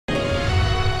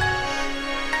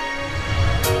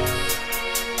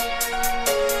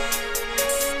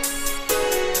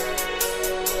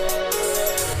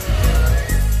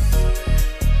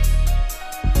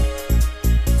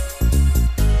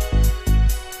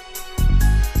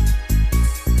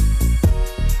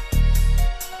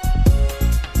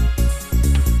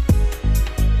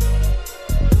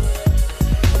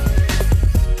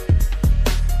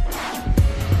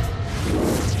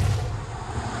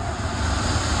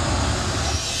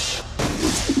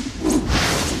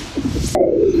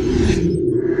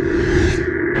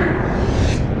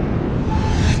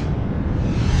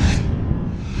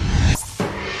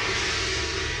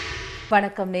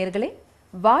வணக்கம் நேர்களே.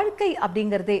 வாழ்க்கை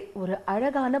அப்படிங்கிறதே ஒரு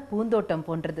அழகான பூந்தோட்டம்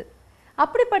போன்றது.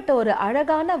 அப்படிப்பட்ட ஒரு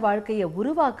அழகான வாழ்க்கையை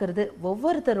உருவாக்குறது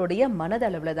ஒவ்வொருத்தருடைய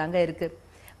மனதளவுல தாங்க இருக்கு.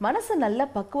 மனசு நல்லா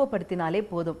பக்குவப்படுத்தினாலே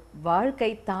போதும்,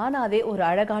 வாழ்க்கை தானாவே ஒரு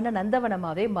அழகான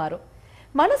நந்தவனமாவே மாறும்.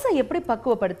 மனசை எப்படி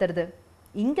பக்குவப்படுத்துறது?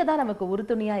 இங்க தான் நமக்கு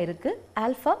உறுதுணையா இருக்கு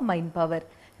ஆல்பா மைண்ட் பவர்.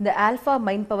 இந்த ஆல்பா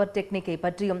மைண்ட் பவர் டெக்னிக்கை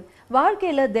பற்றியும்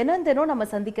வாழ்க்கையில தினம் நம்ம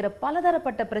சந்திக்கிற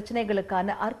பலதரப்பட்ட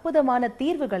பிரச்சனைகளுக்கான அற்புதமான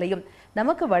தீர்வுகளையும்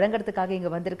நமக்கு வழங்குறதுக்காக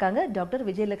இங்க வந்திருக்காங்க டாக்டர்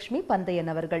விஜயலட்சுமி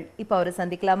பந்தயன் அவர்கள். இப்ப அவரை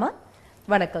சந்திக்கலாமா?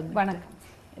 வணக்கம். வணக்கம்.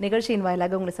 நிகழ்ச்சியின்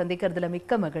வாயிலாக உங்களை சந்திக்கிறதுல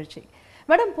மிக்க மகிழ்ச்சி.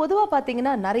 மேடம், பொதுவா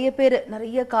பாத்தீங்கன்னா நிறைய பேர்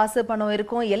நிறைய காசு பணம்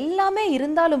இருக்கும், எல்லாமே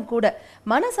இருந்தாலும் கூட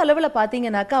மனசளவுல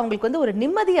பாத்தீங்கன்னாக்கா அவங்களுக்கு வந்து ஒரு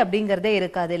நிம்மதி அப்படிங்கறதே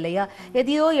இருக்காது இல்லையா?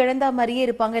 எதையோ இழந்தா மாதிரியே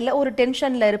இருப்பாங்க, இல்ல ஒரு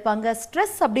டென்ஷன்ல இருப்பாங்க.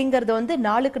 ஸ்ட்ரெஸ் அப்படிங்கறது வந்து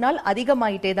நாளுக்கு நாள்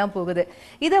அதிகமாயிட்டே தான் போகுது.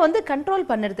 இதை வந்து கண்ட்ரோல்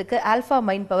பண்ணுறதுக்கு ஆல்பா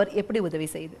மைண்ட் பவர் எப்படி உதவி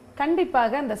செய்யுது?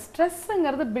 கண்டிப்பாக அந்த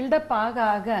ஸ்ட்ரெஸ்ங்கிறது பில்டப் ஆக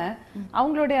ஆக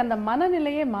அவங்களுடைய அந்த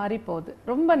மனநிலையே மாறி போகுது.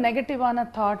 ரொம்ப நெகட்டிவான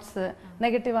தாட்ஸ்,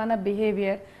 நெகட்டிவான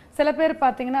பிஹேவியர். சில பேர்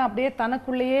பார்த்தீங்கன்னா அப்படியே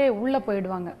தனக்குள்ளேயே உள்ள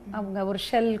போயிடுவாங்க. அவங்க ஒரு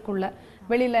ஷெல்குள்ள,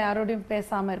 வெளியில யாரோடையும்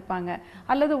பேசாம இருப்பாங்க.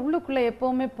 அல்லது உள்ளுக்குள்ள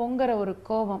எப்பவுமே பொங்குற ஒரு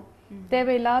கோபம்,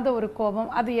 தேவையில்லாத ஒரு கோபம்,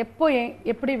 அது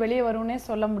எப்படி வெளியே வரும்னே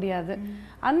சொல்ல முடியாது.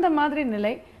 அந்த மாதிரி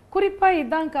நிலை. குறிப்பா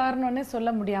இதுதான் காரணம்னு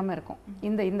சொல்ல முடியாம இருக்கும்.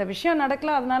 இந்த விஷயம்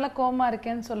நடக்கல அதனால கோவமா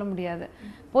இருக்கேன்னு சொல்ல முடியாது.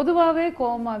 பொதுவாகவே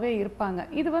கோவமாவே இருப்பாங்க.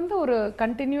 இது வந்து ஒரு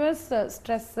கண்டினியூஸ்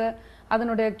ஸ்ட்ரெஸ்,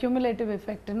 அதனுடைய கியூமுலேட்டிவ்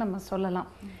எஃபெக்ட்னு நம்ம சொல்லலாம்.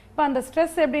 இப்போ அந்த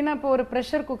ஸ்ட்ரெஸ் எப்படின்னா, இப்போ ஒரு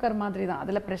ப்ரெஷர் குக்கர் மாதிரி தான்.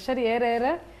 அதில் ப்ரெஷர் ஏற ஏற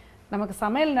நமக்கு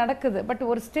சமையல் நடக்குது. பட்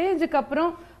ஒரு ஸ்டேஜுக்கு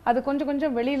அப்புறம் அது கொஞ்சம்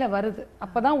கொஞ்சம் வெளியில வருது.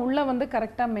 அப்போதான் உள்ள வந்து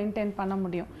கரெக்டாக மெயின்டைன் பண்ண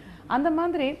முடியும். அந்த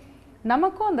மாதிரி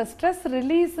நமக்கும் அந்த ஸ்ட்ரெஸ்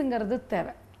ரிலீஸுங்கிறது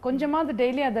தேவை. கொஞ்சமாவது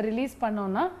டெய்லி அதை ரிலீஸ்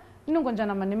பண்ணோம்னா இன்னும்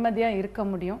கொஞ்சம் நம்ம நிம்மதியாக இருக்க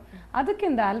முடியும். அதுக்கு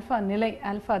இந்த ஆல்ஃபா நிலை,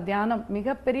 ஆல்ஃபா தியானம்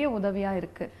மிகப்பெரிய உதவியாக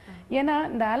இருக்கு. ஏன்னா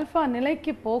இந்த ஆல்ஃபா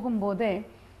நிலைக்கு போகும்போதே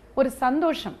ஒரு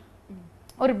சந்தோஷம்,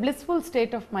 ஒரு பிளிஸ்ஃபுல்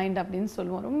ஸ்டேட் ஆஃப் மைண்ட் அப்படின்னு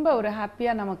சொல்லுவோம். ரொம்ப ஒரு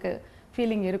ஹாப்பியாக நமக்கு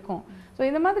ஃபீலிங் இருக்கும். ஸோ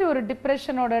இந்த மாதிரி ஒரு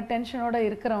டிப்ரெஷனோட டென்ஷனோட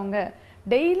இருக்கிறவங்க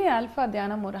டெய்லி ஆல்ஃபா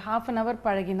தியானம் ஒரு 1/2 hour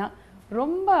பழகினா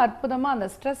ரொம்ப அற்புதமாக அந்த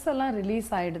ஸ்ட்ரெஸ் எல்லாம் ரிலீஸ்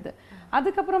ஆகிடுது.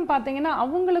 அதுக்கப்புறம் பார்த்தீங்கன்னா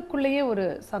அவங்களுக்குள்ளேயே ஒரு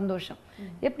சந்தோஷம்.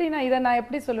 எப்படின்னா, இதை நான்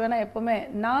எப்படி சொல்லுவேன்னா, எப்போவுமே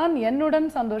நான் என்னுடன்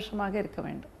சந்தோஷமாக இருக்க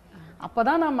வேண்டும். அப்போ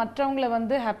தான் நான் மற்றவங்களை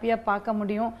வந்து ஹாப்பியாக பார்க்க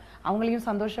முடியும், அவங்களையும்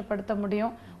சந்தோஷப்படுத்த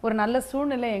முடியும். ஒரு நல்ல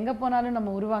சூழ்நிலை எங்கே போனாலும்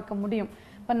நம்ம உருவாக்க முடியும்.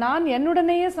 இப்போ நான்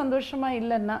என்னுடனேயே சந்தோஷமாக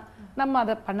இல்லைன்னா நம்ம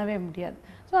அதை பண்ணவே முடியாது.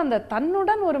 ஸோ அந்த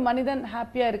தன்னுடன் ஒரு மனிதன்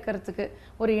ஹாப்பியாக இருக்கிறதுக்கு,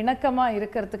 ஒரு இணக்கமாக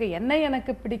இருக்கிறதுக்கு,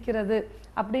 எனக்கு பிடிக்கிறது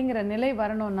அப்படிங்கிற நிலை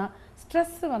வரணும்னா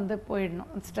ஸ்ட்ரெஸ் வந்து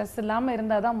போயிடணும். ஸ்ட்ரெஸ் இல்லாமல்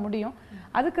இருந்தால் தான் முடியும்.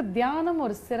 அதுக்கு தியானம்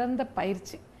ஒரு சிறந்த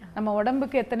பயிற்சி. நம்ம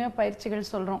உடம்புக்கு எத்தனையோ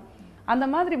பயிற்சிகள் சொல்கிறோம், அந்த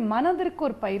மாதிரி மனதிற்கு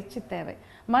ஒரு பயிற்சி தேவை.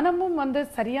 மனமும் வந்து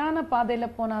சரியான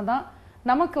பாதையில் போனாதான்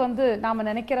நமக்கு வந்து நாம்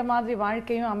நினைக்கிற மாதிரி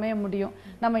வாழ்க்கையும் அமைய முடியும்.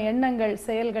 நம்ம எண்ணங்கள்,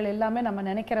 செயல்கள் எல்லாமே நம்ம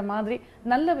நினைக்கிற மாதிரி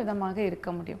நல்ல விதமாக இருக்க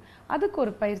முடியும். அதுக்கு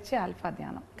ஒரு பயிற்சி ஆல்ஃபா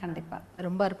தியானம். கண்டிப்பா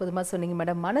ரொம்ப அற்புதமா சொன்னீங்க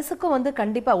மேடம். மனசுக்கும் வந்து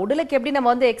கண்டிப்பா உடலுக்கு எப்படி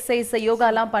நம்ம வந்து எக்ஸசைஸ், யோகா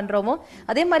எல்லாம் பண்றோமோ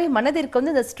அதே மாதிரி மனதிற்கு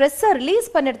வந்து இந்த ஸ்ட்ரெஸ்ஸை ரிலீஸ்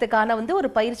பண்ணுறதுக்கான வந்து ஒரு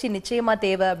பயிற்சி நிச்சயமா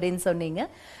தேவை அப்படின்னு சொன்னீங்க.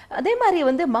 அதே மாதிரி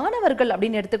வந்து மாணவர்கள்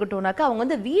அப்படின்னு எடுத்துக்கிட்டோம்னாக்கா அவங்க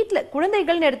வந்து வீட்டில்,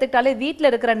 குழந்தைகள்னு எடுத்துக்கிட்டாலே வீட்டில்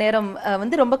இருக்கிற நேரம்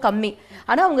வந்து ரொம்ப கம்மி.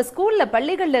 ஆனால் அவங்க ஸ்கூலில்,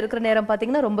 பள்ளிகளில் இருக்கிற நேரம்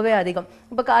பார்த்தீங்கன்னா ரொம்பவே அதிகம்.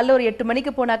 இப்போ காலைல ஒரு 8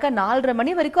 மணிக்கு போனாக்கா 4:30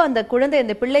 மணி வரைக்கும் அந்த குழந்தை,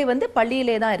 அந்த பிள்ளை வந்து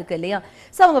பள்ளியிலே தான் இருக்கு இல்லையா?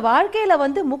 ஸோ அவங்க வாழ்க்கையில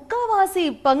வந்து முக்காவாசி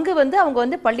பங்கு வந்து அவங்க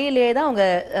வந்து பள்ளியிலேயே தான் அவங்க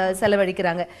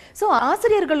செலவழிக்கிறாங்க. ஸோ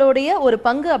ஆசிரியர்களுடைய ஒரு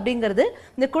பங்கு அப்படிங்கிறது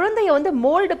இந்த குழந்தைய வந்து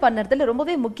மோல்டு பண்ணுறதுல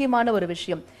ரொம்பவே முக்கியமான ஒரு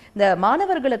விஷயம். இந்த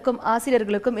மாணவர்களுக்கும்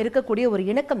ஆசிரியர்களுக்கும் இருக்கக்கூடிய ஒரு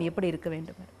இணக்கம் எப்படி இருக்க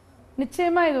வேண்டும்?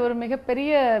 நிச்சயமா இது ஒரு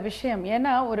மிகப்பெரிய விஷயம்.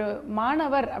 ஏன்னா ஒரு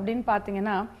மாணவர் அப்படின்னு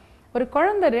பார்த்தீங்கன்னா, ஒரு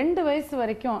குழந்தை 2 வயசு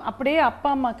வரைக்கும் அப்படியே அப்பா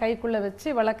அம்மா கைக்குள்ள வச்சு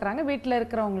வளர்க்குறாங்க வீட்டில்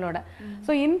இருக்கிறவங்களோட.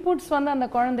 ஸோ இன்புட்ஸ் வந்து அந்த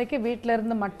குழந்தைக்கு வீட்டில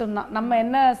இருந்து மட்டும்தான். நம்ம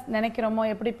என்ன நினைக்கிறோமோ,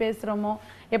 எப்படி பேசுகிறோமோ,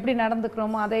 எப்படி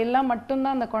நடந்துக்கிறோமோ அதையெல்லாம்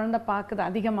மட்டும்தான் அந்த குழந்தை பார்க்குது.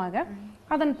 அதிகமாக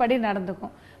அதன்படி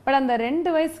நடந்துக்கும். பட் அந்த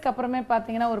 2 வயசுக்கு அப்புறமே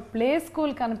பார்த்தீங்கன்னா ஒரு பிளே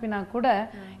ஸ்கூலுக்கு அனுப்பினா கூட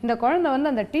இந்த குழந்தை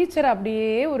வந்து அந்த டீச்சரை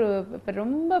அப்படியே ஒரு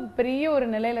ரொம்ப பெரிய ஒரு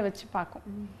நிலையில வச்சு பார்க்கும்.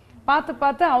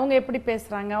 பார்த்து அவங்க எப்படி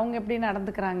பேசுறாங்க, அவங்க எப்படி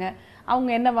நடந்துக்கிறாங்க, அவங்க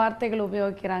என்ன வார்த்தைகள்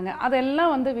உபயோகிக்கிறாங்க,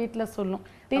 அதெல்லாம் வந்து வீட்டுல சொல்லும்.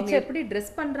 டீச்சர் எப்படி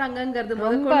ட்ரெஸ் பண்றாங்கங்கிறது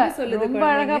ரொம்ப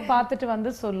அழகா பார்த்துட்டு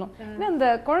வந்து சொல்லும். அந்த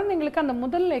குழந்தைங்களுக்கு அந்த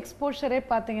முதல் எக்ஸ்போஷரே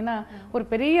பார்த்தீங்கன்னா ஒரு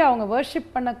பெரிய அவங்க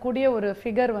வர்ஷிப் பண்ணக்கூடிய ஒரு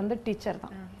ஃபிகர் வந்து டீச்சர்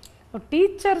தான்.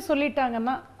 டீச்சர்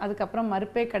சொல்லிட்டாங்கன்னா அதுக்கப்புறம்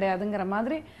மறுப்பே கிடையாதுங்கிற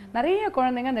மாதிரி நிறைய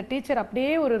குழந்தைங்க அந்த டீச்சர்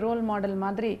அப்படியே ஒரு ரோல் மாடல்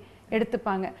மாதிரி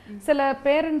எடுத்துப்பாங்க. சில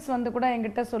பேரண்ட்ஸ் வந்து கூட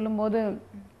என்கிட்ட சொல்லும்போது,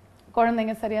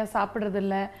 குழந்தைங்க சரியா சாப்பிடுறது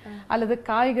இல்ல, அல்லது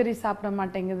காய்கறி சாப்பிட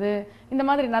மாட்டேங்குது, இந்த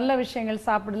மாதிரி நல்ல விஷயங்கள்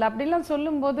சாப்பிடல அப்படிலாம்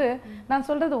சொல்லும்போது நான்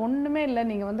சொல்றது ஒண்ணுமே இல்லை,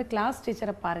 நீங்க வந்து கிளாஸ்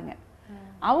டீச்சரை பாருங்க.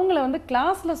 அவங்கள வந்து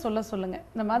கிளாஸ்ல சொல்லுங்க.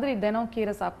 இந்த மாதிரி தினம்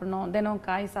கீரை சாப்பிடணும், தினம்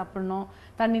காய் சாப்பிடணும்,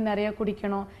 தண்ணி நிறைய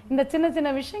குடிக்கணும். இந்த சின்ன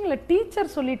சின்ன விஷயங்களை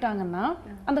டீச்சர் சொல்லிட்டாங்கன்னா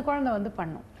அந்த குழந்தை வந்து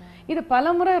பண்ணும். இது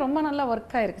பலமுறை ரொம்ப நல்லா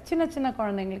ஒர்க் ஆயிருக்கு சின்ன சின்ன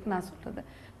குழந்தைங்களுக்கு நான் சொல்றது.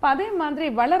 இப்போ அதே மாதிரி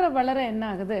வளர வளர என்ன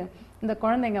ஆகுது, இந்த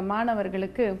குழந்தைங்க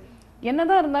மாணவர்களுக்கு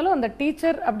என்னதான் இருந்தாலும் அந்த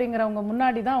டீச்சர் அப்படிங்கிறவங்க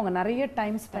முன்னாடி தான் அவங்க நிறைய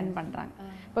டைம் ஸ்பெண்ட் பண்றாங்க.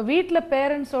 இப்போ வீட்டில்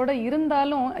பேரண்ட்ஸோட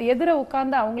இருந்தாலும் எதிர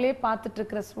உட்கார்ந்து அவங்களே பார்த்துட்டு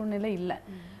இருக்கிற சூழ்நிலை இல்லை.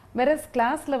 வெரஸ்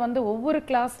கிளாஸ்ல வந்து ஒவ்வொரு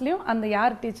கிளாஸ்லயும் அந்த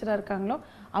யார் டீச்சரா இருக்காங்களோ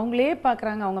அவங்களே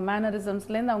பார்க்குறாங்க. அவங்க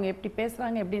மேனரிசம்ஸ்லேருந்து அவங்க எப்படி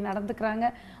பேசுறாங்க, எப்படி நடந்துக்கிறாங்க,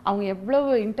 அவங்க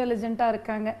எவ்வளவு இன்டெலிஜென்ட்டா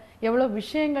இருக்காங்க, எவ்வளோ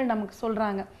விஷயங்கள் நமக்கு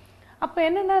சொல்றாங்க. அப்போ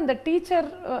என்னன்னா இந்த டீச்சர்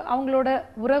அவங்களோட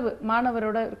உறவு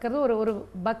மாணவரோட இருக்கிறது ஒரு ஒரு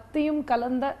பக்தியும்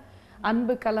கலந்த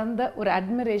அன்பு கலந்த ஒரு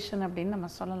அட்மிரேஷன் அப்படின்னு நம்ம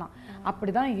சொல்லலாம்.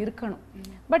 அப்படிதான் இருக்கணும்.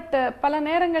 பட் பல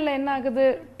நேரங்கள்ல என்ன ஆகுது,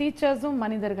 டீச்சர்ஸும்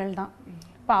மனிதர்கள் தான்.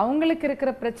 இப்போ அவங்களுக்கு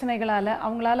இருக்கிற பிரச்சனைகளால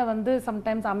அவங்களால வந்து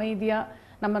சம்டைம்ஸ் அமைதியா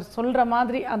நம்ம சொல்ற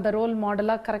மாதிரி அந்த ரோல்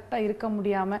மாடலா கரெக்டா இருக்க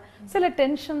முடியாம சில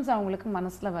டென்ஷன்ஸ் அவங்களுக்கு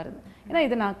மனசுல வருது. ஏன்னா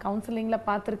இது நான் கவுன்சிலிங்ல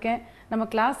பார்த்துருக்கேன். நம்ம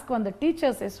கிளாஸ்க்கு வந்த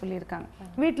டீச்சர்ஸே சொல்லியிருக்காங்க,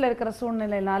 வீட்டில் இருக்கிற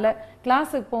சூழ்நிலையினால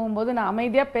கிளாஸுக்கு போகும்போது நான்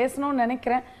அமைதியா பேசணும்னு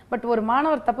நினைக்கிறேன், பட் ஒரு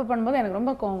மாணவர் தப்பு பண்ணும்போது எனக்கு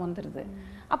ரொம்ப கோவம் வந்துடுது.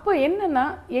 அப்போ என்னன்னா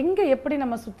எங்க எப்படி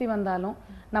நம்ம சுத்தி வந்தாலும்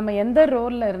நம்ம எந்த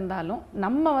ரோல்ல இருந்தாலும்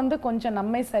நம்ம வந்து கொஞ்சம்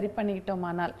நம்மை சரி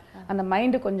பண்ணிக்கிட்டோமானால் அந்த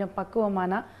மைண்டு கொஞ்சம்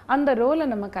பக்குவமானா அந்த ரோலை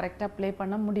நம்ம கரெக்டா ப்ளே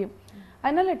பண்ண முடியும்.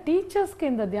 அதனால டீச்சர்ஸ்க்கு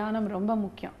இந்த தியானம் ரொம்ப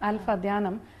முக்கியம். ஆல்ஃபா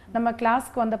தியானம் நம்ம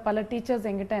கிளாஸ்க்கு வந்த பல டீச்சர்ஸ்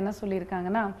எங்கிட்ட என்ன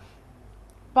சொல்லியிருக்காங்கன்னா,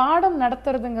 பாடம்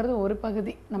நடத்துறதுங்கிறது ஒரு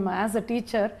பகுதி நம்ம ஆஸ் அ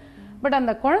டீச்சர், பட்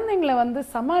அந்த குழந்தைங்களை வந்து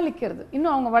சமாளிக்கிறது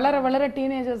இன்னும் அவங்க வளர வளர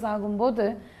டீனேஜர்ஸ் ஆகும்போது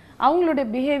அவங்களுடைய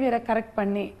பிஹேவியரை கரெக்ட்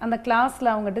பண்ணி அந்த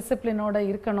கிளாஸில் அவங்க டிசிப்ளினோட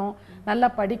இருக்கணும், நல்லா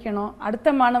படிக்கணும்,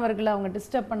 அடுத்த மாணவர்களை அவங்க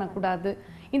டிஸ்டர்ப் பண்ணக்கூடாது.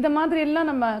 இந்த மாதிரி எல்லாம்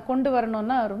நம்ம கொண்டு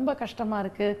வரணும்னா ரொம்ப கஷ்டமாக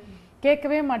இருக்குது,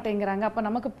 கேட்கவே மாட்டேங்கிறாங்க. அப்போ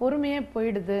நமக்கு பொறுமையே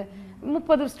போயிடுது.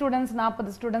 30 ஸ்டூடெண்ட்ஸ்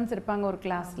 40 ஸ்டூடெண்ட்ஸ் இருப்பாங்க ஒரு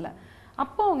கிளாஸில்.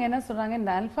 அப்போ அவங்க என்ன சொல்கிறாங்க,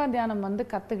 இந்த அல்ஃபா தியானம் வந்து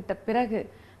கற்றுக்கிட்ட பிறகு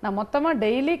நான் மொத்தமாக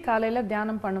டெய்லி காலையில்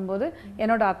தியானம் பண்ணும்போது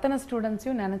என்னோட அத்தனை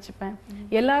ஸ்டூடெண்ட்ஸையும் நினச்சிப்பேன்.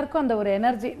 எல்லாருக்கும் அந்த ஒரு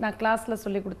எனர்ஜி நான் கிளாஸில்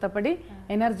சொல்லி கொடுத்தபடி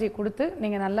எனர்ஜி கொடுத்து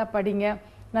நீங்கள் நல்லா படிங்க,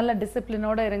 நல்ல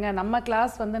டிசிப்ளினோடு இருங்க, நம்ம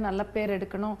கிளாஸ் வந்து நல்ல பேர்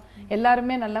எடுக்கணும்,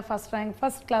 எல்லாருமே நல்லா ஃபர்ஸ்ட் ரேங்க்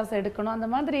ஃபர்ஸ்ட் கிளாஸ் எடுக்கணும், அந்த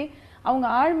மாதிரி அவங்க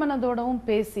ஆழ்மனதோடவும்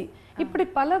பேசி இப்படி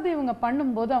பலது இவங்க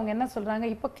பண்ணும்போது அவங்க என்ன சொல்கிறாங்க,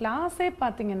 இப்போ கிளாஸே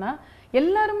பார்த்தீங்கன்னா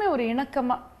எல்லாருமே ஒரு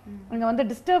இணக்கமாக இங்கே வந்து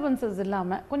டிஸ்டர்பன்சஸ்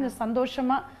இல்லாமல் கொஞ்சம்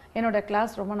சந்தோஷமாக என்னோட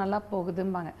கிளாஸ் ரொம்ப நல்லா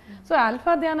போகுதும்பாங்க. ஸோ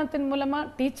அல்ஃபா தியானத்தின் மூலமாக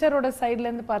டீச்சரோட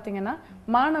சைட்லேருந்து பார்த்தீங்கன்னா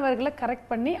மாணவர்களை கரெக்ட்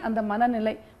பண்ணி அந்த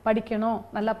மனநிலை படிக்கணும்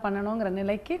நல்லா பண்ணணுங்கிற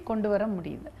நிலைக்கு கொண்டு வர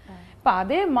முடியுது. இப்போ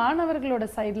அதே மாணவர்களோட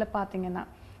சைடில் பார்த்தீங்கன்னா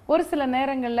ஒரு சில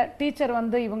நேரங்களில் டீச்சர்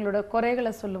வந்து இவங்களோட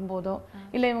குறைகளை சொல்லும் போதோ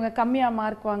இல்லை இவங்க கம்மியாக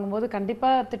மார்க் வாங்கும்போது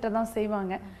கண்டிப்பாக திட்ட தான்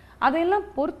செய்வாங்க. அதையெல்லாம்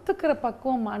பொறுத்துக்கிற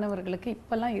பக்குவம் மாணவர்களுக்கு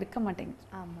இப்பெல்லாம் இருக்க மாட்டேங்குது.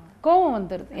 கோவம்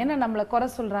வந்துடுது. ஏன்னா நம்மளை குறை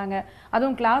சொல்றாங்க,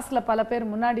 அதுவும் கிளாஸ்ல பல பேர்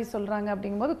முன்னாடி சொல்றாங்க,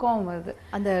 அப்படிங்கும்போது கோவம் வருது.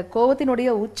 அந்த கோவத்தினுடைய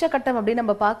உச்சகட்டம் அப்படின்னு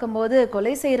நம்ம பார்க்கும்போது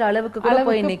கொலை செய்யற அளவுக்கு கூட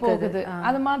போய் நிக்குது.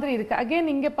 அது மாதிரி இருக்கு.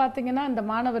 அகைன் இங்க பாத்தீங்கன்னா இந்த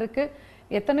மாணவருக்கு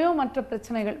எத்தனையோ மற்ற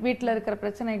பிரச்சனைகள், வீட்டில் இருக்கிற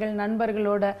பிரச்சனைகள்,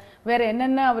 நண்பர்களோட வேற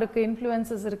என்னென்ன அவருக்கு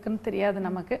இன்ஃப்ளூயன்சஸ் இருக்குன்னு தெரியாது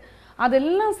நமக்கு.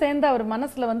 அதெல்லாம் சேர்ந்து அவர்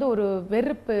மனசுல வந்து ஒரு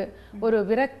வெறுப்பு, ஒரு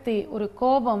விரக்தி, ஒரு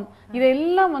கோபம்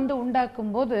இதெல்லாம் வந்து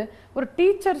உண்டாக்கும் போது ஒரு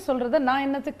டீச்சர் சொல்றத நான்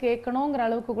என்னத்துக்கு கேட்கணுங்கிற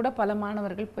அளவுக்கு கூட பல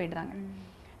மாணவர்கள் போயிடுறாங்க.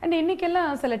 அண்ட்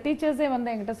இன்னைக்கெல்லாம் சில டீச்சர்ஸே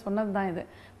வந்து என்கிட்ட சொன்னது தான் இது.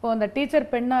 இப்போ அந்த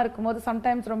டீச்சர் பெண்ணா இருக்கும்போது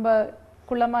சம்டைம்ஸ் ரொம்ப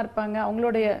குள்ளமா இருப்பாங்க,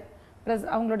 அவங்களோட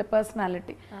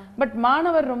பர்சனாலிட்டி. பட்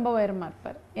மாணவர் ரொம்ப உயரமா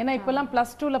இருப்பார். ஏன்னா இப்பெல்லாம்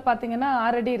 +2ல பாத்தீங்கன்னா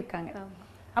 6 அடி இருக்காங்க.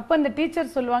 அப்போ இந்த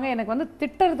டீச்சர் சொல்லுவாங்க, எனக்கு வந்து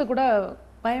திட்டுறது கூட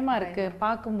பயமா இருக்கு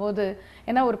பார்க்கும்போது.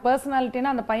 ஏன்னா ஒரு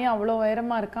பர்சனாலிட்டினா அந்த பையன் அவ்வளோ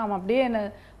உயரமா இருக்கான், அவன் அப்படியே என்னை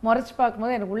முறைச்சு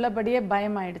பார்க்கும்போது எனக்கு உள்ளபடியே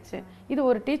பயமாயிடுச்சு. இது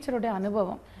ஒரு டீச்சருடைய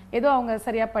அனுபவம். ஏதோ அவங்க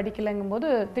சரியா படிக்கலைங்கும் போது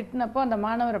திட்டினப்போ அந்த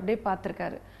மாணவர் அப்படியே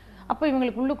பார்த்துருக்காரு. அப்போ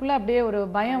இவங்களுக்கு உள்ளுக்குள்ள அப்படியே ஒரு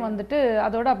பயம் வந்துட்டு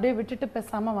அதோட அப்படியே விட்டுட்டு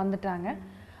பேசாம வந்துட்டாங்க.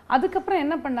 அதுக்கப்புறம்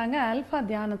என்ன பண்ணாங்க, அல்ஃபா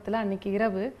தியானத்துல அன்னைக்கு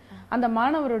இரவு அந்த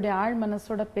மாணவருடைய ஆழ்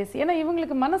மனசோட பேசி, ஏன்னா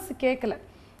இவங்களுக்கு மனசு கேட்கல,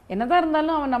 என்னதான்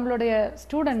இருந்தாலும் அவன் நம்மளுடைய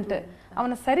ஸ்டூடெண்ட்டு,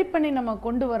 அவனை சரி பண்ணி நம்ம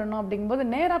கொண்டு வரணும். அப்படிங்கும்போது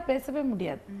நேரா பேசவே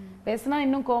முடியாது, பேசினா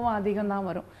இன்னும் கோபம் அதிகம் தான்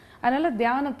வரும். அதனால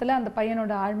தியானத்துல அந்த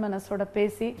பையனோட ஆழ்மனசோட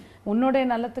பேசி, உன்னுடைய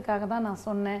நல்லத்துக்காக தான் நான்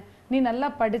சொன்னேன், நீ நல்லா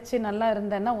படிச்சு நல்லா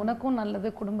இருந்தேன்னா உனக்கும் நல்லது,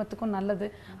 குடும்பத்துக்கும் நல்லது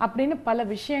அப்படின்னு பல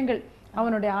விஷயங்கள்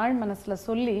அவனுடைய ஆழ் மனசுல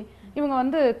சொல்லி இவங்க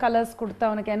வந்து கலர்ஸ் கொடுத்து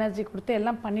அவனுக்கு எனர்ஜி கொடுத்து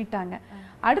எல்லாம் பண்ணிட்டாங்க.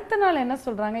 அடுத்த நாள் என்ன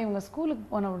சொல்றாங்க, இவங்க ஸ்கூலுக்கு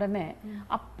போன உடனே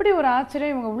அப்படி ஒரு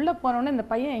ஆச்சரியம், இவங்க உள்ள போன உடனே இந்த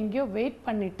பையன் எங்கேயோ வெயிட்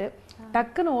பண்ணிட்டு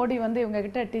டக்குன்னு ஓடி வந்து இவங்க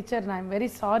கிட்ட, டீச்சர் நான் வெரி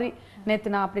சாரி,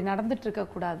 நேத்து நான் அப்படி நடந்துட்டு இருக்க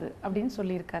கூடாது அப்படின்னு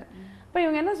சொல்லியிருக்காரு. இப்போ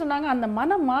இவங்க என்ன சொன்னாங்க, அந்த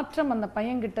மன மாற்றம் அந்த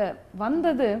பையன்கிட்ட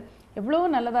வந்தது எவ்வளோ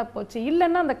நல்லதா போச்சு.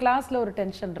 இல்லைன்னா அந்த கிளாஸ்ல ஒரு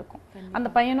டென்ஷன் இருக்கும், அந்த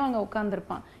பையனும் அங்கே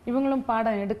உட்காந்துருப்பான், இவங்களும்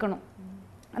பாடம் எடுக்கணும்,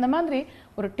 அந்த மாதிரி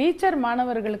ஒரு டீச்சர்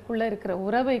மாணவர்களுக்குள்ள இருக்கிற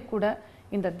உறவை கூட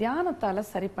இந்த தியானத்தால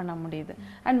சரி பண்ண முடியுது.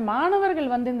 அண்ட்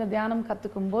மாணவர்கள் வந்து இந்த தியானம்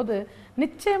கத்துக்கும் போது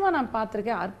நிச்சயமா நான்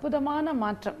பார்த்திருக்கேன் அற்புதமான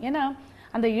மாற்றம். ஏன்னா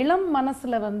அந்த இளம்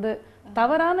மனசுல வந்து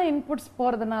தவறான இன்புட்ஸ்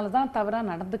போறதுனால தான் தவறா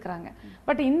நடந்துக்கிறாங்க.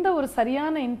 பட் இந்த ஒரு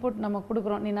சரியான இன்புட் நம்ம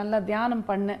கொடுக்குறோம், நீ நல்லா தியானம்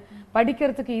பண்ணு,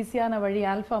 படிக்கிறதுக்கு ஈஸியான வழி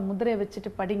ஆல்ஃபா முதிரை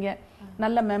வச்சுட்டு படிங்க,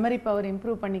 நல்ல மெமரி பவர்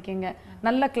இம்ப்ரூவ் பண்ணிக்கங்க,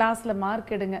 நல்ல கிளாஸ்ல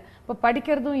மார்க் எடுங்க, இப்போ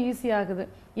படிக்கிறதும் ஈஸி ஆகுது,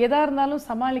 எதா இருந்தாலும்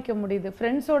சமாளிக்க முடியுது,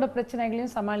 ஃப்ரெண்ட்ஸோட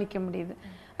பிரச்சனைகளையும் சமாளிக்க முடியுது.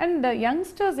 அண்ட்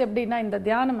யங்ஸ்டர்ஸ் எப்படின்னா இந்த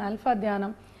தியானம் ஆல்ஃபா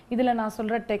தியானம் இதில் நான்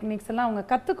சொல்கிற டெக்னிக்ஸ் எல்லாம் அவங்க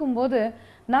கற்றுக்கும் போது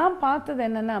நான் பார்த்தது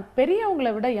என்னென்னா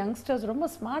பெரியவங்களை விட யங்ஸ்டர்ஸ் ரொம்ப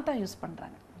ஸ்மார்ட்டாக யூஸ்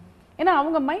பண்ணுறாங்க. ஏன்னா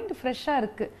அவங்க மைண்ட் ஃப்ரெஷ்ஷாக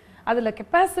இருக்குது, அதில்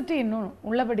கெப்பாசிட்டி இன்னும்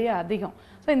உள்ளபடியே அதிகம்.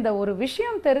 ஸோ இந்த ஒரு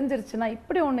விஷயம் தெரிஞ்சிருச்சுன்னா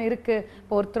இப்படி ஒன்று இருக்குது,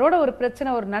 இப்போ ஒருத்தரோட ஒரு பிரச்சனை,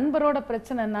 ஒரு நண்பரோட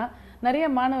பிரச்சனைனா நிறைய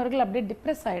மாணவர்கள் அப்படியே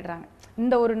டிப்ரெஸ் ஆகிடுறாங்க.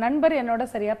 இந்த ஒரு நண்பர் என்னோட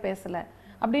சரியாக பேசலை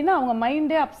அப்படின்னா அவங்க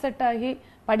மைண்டே அப்செட் ஆகி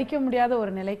படிக்க முடியாத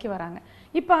ஒரு நிலைக்கு வராங்க.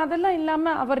 இப்போ அதெல்லாம்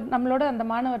இல்லாமல் அவர் நம்மளோட அந்த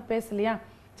மாணவர் பேசலையா,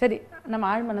 சரி நம்ம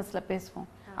ஆழ் மனசில் பேசுவோம்,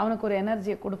 அவனுக்கு ஒரு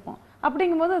எனர்ஜியை கொடுப்போம்,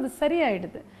 அப்படிங்கும்போது அது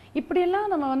சரியாயிடுது.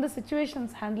 இப்படியெல்லாம் நம்ம வந்து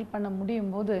சிச்சுவேஷன்ஸ் ஹேண்டில் பண்ண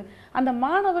முடியும் போது அந்த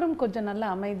மாணவரும் கொஞ்சம் நல்லா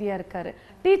அமைதியாக இருக்காரு,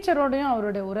 டீச்சரோடையும்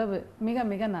அவருடைய உறவு மிக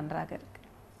மிக நன்றாக இருக்கு.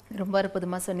 ரொம்ப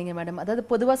அற்புதமா சொன்னீங்க மேடம். அதாவது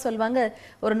பொதுவா சொல்வாங்க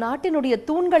ஒரு நாட்டினுடைய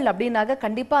தூண்கள் அப்படின்னாக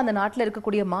கண்டிப்பா அந்த நாட்டில்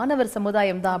இருக்கக்கூடிய மாணவர்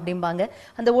சமுதாயம் தான் அப்படிம்பாங்க.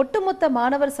 அந்த ஒட்டுமொத்த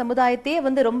மாணவர் சமுதாயத்தையே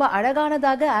வந்து ரொம்ப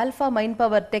அழகானதாக ஆல்ஃபா மைண்ட்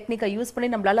பவர் டெக்னிக்கை யூஸ் பண்ணி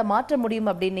நம்மளால மாற்ற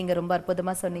முடியும் அப்படின்னு நீங்க ரொம்ப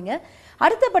அற்புதமா சொன்னீங்க.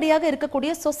 அடுத்தபடியாக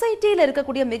இருக்கக்கூடிய சொசைட்டியில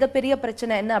இருக்கக்கூடிய மிகப்பெரிய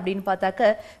பிரச்சனை என்ன அப்படின்னு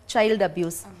பார்த்தாக்க சைல்டு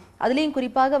அபியூஸ். அதுலேயும்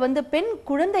குறிப்பாக வந்து பெண்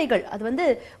குழந்தைகள், அது வந்து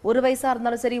 1 வயசா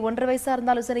இருந்தாலும் சரி 1.5 வயசா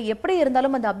இருந்தாலும் சரி எப்படி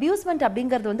இருந்தாலும் அந்த அபியூஸ்மெண்ட்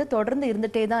அப்படிங்கிறது வந்து தொடர்ந்து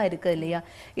இருந்துட்டே தான் இருக்கு இல்லையா?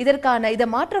 இதை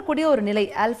மாற்றக்கூடிய ஒரு நிலை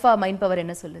ஆல்ஃபா மைண்ட் பவர்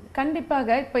என்ன சொல்லுது?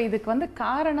 கண்டிப்பாக இப்போ இதுக்கு வந்து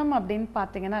காரணம் அப்படின்னு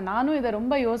பார்த்தீங்கன்னா நானும் இதை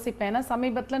ரொம்ப யோசிப்பேன். ஏன்னா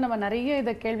சமீபத்தில் நம்ம நிறைய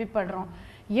இதை கேள்விப்படுறோம்.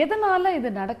 எதனால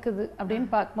இது நடக்குது அப்படின்னு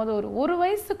பார்க்கும்போது ஒரு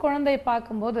வயசு குழந்தையை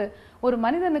பார்க்கும்போது ஒரு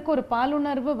மனிதனுக்கு ஒரு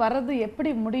பாலுணர்வு வர்றது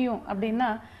எப்படி முடியும் அப்படின்னா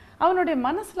அவனுடைய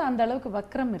மனசுல அந்த அளவுக்கு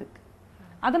வக்ரம் இருக்கு.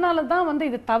 அதனால தான் வந்து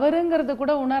இது தவறுங்கிறது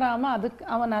கூட உணராம அதுக்கு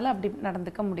அவனால அப்படி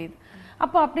நடந்துக்க முடியுது.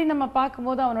 அப்போ அப்படி நம்ம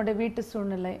பார்க்கும்போது அவனோட வீட்டு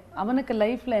சூழ்நிலை, அவனுக்கு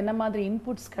லைஃப்ல என்ன மாதிரி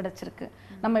இன்புட்ஸ் கிடைச்சிருக்கு,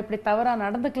 நம்ம இப்படி தவறா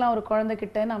நடந்துக்கலாம் ஒரு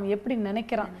குழந்தைகிட்ட நம்ம எப்படி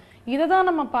நினைக்கிறான், இதை தான்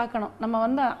நம்ம பார்க்கணும். நம்ம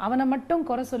வந்து அவனை மட்டும்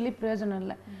குறை சொல்லி பிரயோஜனம்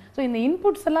இல்லை. ஸோ இந்த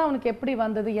இன்புட்ஸ் எல்லாம் அவனுக்கு எப்படி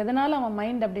வந்தது, எதனால அவன்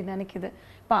மைண்ட் அப்படி நினைக்குது,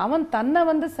 இப்போ அவன் தன்னை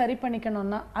வந்து சரி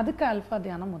பண்ணிக்கணும்னா அதுக்கு ஆல்ஃபா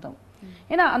தியானம் உதவும்.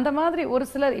 ஏன்னா அந்த மாதிரி ஒரு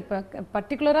சிலர் இப்போ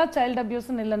பர்டிகுலரா சைல்டு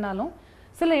அபியூஸ்ன்னு இல்லைனாலும்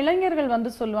சில இளைஞர்கள் வந்து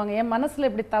சொல்லுவாங்க, என் மனசுல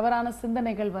இப்படி தவறான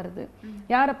சிந்தனைகள் வருது,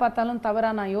 யாரை பார்த்தாலும் தவறா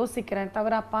நான் யோசிக்கிறேன்,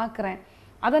 தவறா பார்க்குறேன்,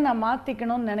 அதை நான்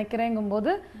மாத்திக்கணும்னு நினைக்கிறேங்கும்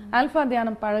போது ஆல்ஃபா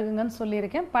தியானம் பழகுங்கன்னு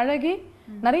சொல்லியிருக்கேன். பழகி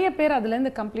நிறைய பேர்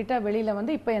அதுலேருந்து கம்ப்ளீட்டா வெளியில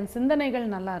வந்து இப்போ என் சிந்தனைகள்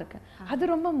நல்லா இருக்கு.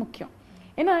 அது ரொம்ப முக்கியம்.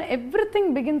 ஏன்னா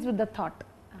everything begins with the thought.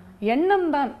 எண்ணம்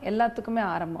தான் எல்லாத்துக்குமே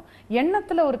ஆரம்பம்.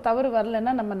 எண்ணத்துல ஒரு தவறு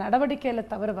வரலைன்னா நம்ம நடவடிக்கையில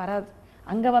தவறு வராது,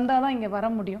 அங்க வந்தாதான் இங்க வர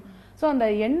முடியும். ஸோ அந்த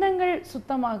எண்ணங்கள்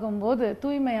சுத்தமாகும் போது,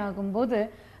 தூய்மையாகும் போது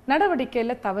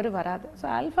நடவடிக்கையில தவறு வராது. ஸோ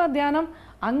ஆல்ஃபா தியானம்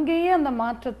அங்கேயே அந்த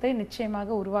மாற்றத்தை நிச்சயமாக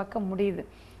உருவாக்க முடியுது.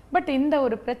 பட் இந்த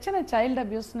ஒரு பிரச்சனை சைல்டு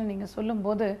அபியூஸ்னு நீங்க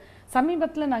சொல்லும்போது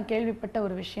சமீபத்துல நான் கேள்விப்பட்ட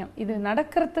ஒரு விஷயம், இது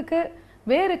நடக்கிறதுக்கு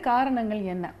வேறு காரணங்கள்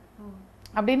என்ன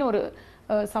அப்படின்னு ஒரு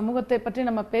சமூகத்தை பற்றி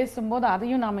நம்ம பேசும்போது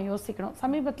அதையும் நாம யோசிக்கணும்.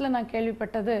 சமீபத்தில் நான்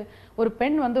கேள்விப்பட்டது ஒரு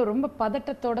பெண் வந்து ரொம்ப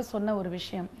பதட்டத்தோட சொன்ன ஒரு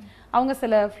விஷயம். அவங்க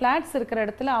சில ஃப்ளாட்ஸ் இருக்கிற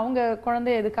இடத்துல அவங்க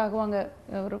குழந்தைய எதுக்காகவும் அங்கே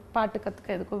ஒரு பாட்டு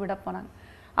கற்றுக்க எதுக்கும் விட போனாங்க.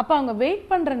 அப்போ அவங்க வெயிட்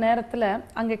பண்ணுற நேரத்தில்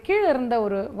அங்கே கீழே இருந்த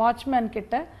ஒரு வாட்ச்மேன்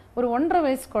கிட்ட ஒரு 1.5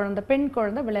 வயசு குழந்தை, பெண்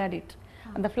குழந்தை விளையாடிட்டு,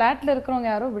 அந்த ஃப்ளாட்டில் இருக்கிறவங்க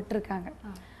யாரோ விட்டுருக்காங்க.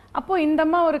 அப்போ இந்த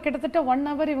அம்மா ஒரு கிட்டத்தட்ட 1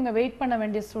 hour இவங்க வெயிட் பண்ண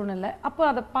வேண்டிய சூழ்நிலை. அப்போ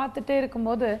அதை பார்த்துட்டே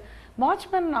இருக்கும்போது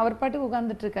வாட்ச்மேன் அவர் பாட்டுக்கு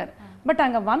உட்கார்ந்துட்டு இருக்காரு. பட்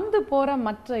அங்க வந்து போற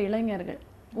மற்ற இளைஞர்கள்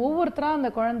ஒவ்வொருத்தரா அந்த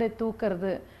குழந்தை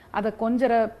தூக்குறது, அதை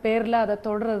கொஞ்சற பேர்ல அதை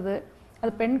தொடுறது,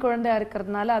 அது பெண் குழந்தையா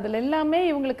இருக்கிறதுனால அதுல எல்லாமே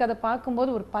இவங்களுக்கு அதை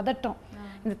பார்க்கும்போது ஒரு பதட்டம்.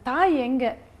 இந்த தாய் எங்க,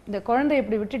 இந்த குழந்தை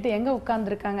இப்படி விட்டுட்டு எங்க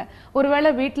உட்கார்ந்துருக்காங்க,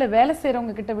 ஒருவேளை வீட்டுல வேலை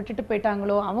செய்யறவங்க கிட்ட விட்டுட்டு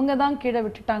போயிட்டாங்களோ, அவங்க தான் கீழே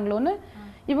விட்டுட்டாங்களோன்னு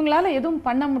இவங்களால எதுவும்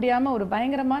பண்ண முடியாம ஒரு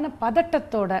பயங்கரமான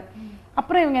பதட்டத்தோட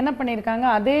அப்புறம் இவங்க என்ன பண்ணியிருக்காங்க,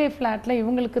 அதே ஃப்ளாட்ல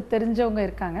இவங்களுக்கு தெரிஞ்சவங்க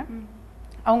இருக்காங்க,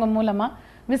 அவங்க மூலமா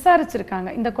விசாரிச்சிருக்காங்க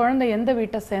இந்த குழந்தை எந்த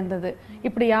வீட்டை சேர்ந்தது,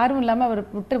 இப்படி யாரும் இல்லாம அவர்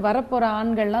விட்டு வரப்போற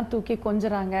ஆண்கள்லாம் தூக்கி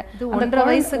கொஞ்சறாங்க,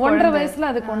 1.5 வயசுல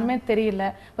அதுக்கு ஒண்ணுமே தெரியல.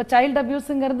 இப்போ சைல்டு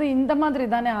அபியூஸ்ங்கிறது இந்த மாதிரி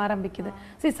தானே ஆரம்பிக்குது.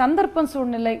 சரி, சந்தர்ப்பம்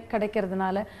சூழ்நிலை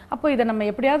கிடைக்கிறதுனால அப்போ இதை நம்ம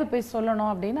எப்படியாவது போய்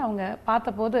சொல்லணும் அப்படின்னு அவங்க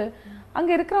பார்த்தபோது அங்க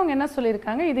இருக்கிறவங்க என்ன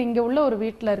சொல்லியிருக்காங்க, இது இங்க உள்ள ஒரு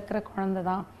வீட்டுல இருக்கிற குழந்தை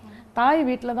தான், தாய்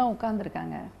வீட்டுல தான்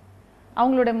உட்கார்ந்துருக்காங்க,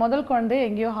 அவங்களுடைய முதல் குழந்தைய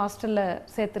எங்கேயோ ஹாஸ்டல்ல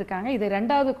சேர்த்திருக்காங்க, இது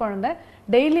 2வது குழந்தை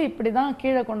டெய்லி இப்படிதான்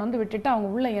கீழே கொண்டு வந்து விட்டுட்டு அவங்க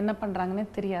உள்ள என்ன பண்றாங்கன்னே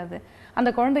தெரியாது, அந்த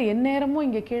குழந்தை எந்நேரமும்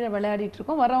இங்க கீழே விளையாடிட்டு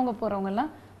இருக்கோம், வரவங்க போறவங்க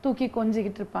எல்லாம் தூக்கி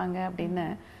கொஞ்சிக்கிட்டு இருப்பாங்க அப்படின்னு.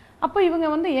 அப்போ இவங்க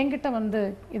வந்து என்கிட்ட வந்து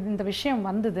இந்த விஷயம்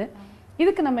வந்தது,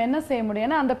 இதுக்கு நம்ம என்ன செய்ய முடியும்?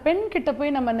 ஏன்னா அந்த பெண் கிட்ட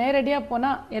போய் நம்ம நேரடியா போனா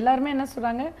எல்லாருமே என்ன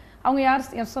சொல்றாங்க, அவங்க யார்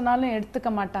சொன்னாலும் எடுத்துக்க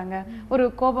மாட்டாங்க, ஒரு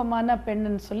கோபமான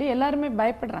பெண்ணுன்னு சொல்லி எல்லாருமே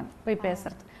பயப்படுறாங்க போய்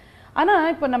பேசுறது. ஆனா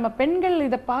இப்போ நம்ம பெண்கள்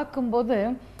இதை பார்க்கும்போது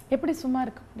எப்படி சும்மா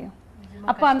இருக்க முடியும்?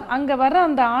 அப்ப அங்க வர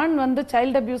அந்த ஆண் வந்து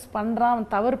சைல்டு அபியூஸ் பண்றான்,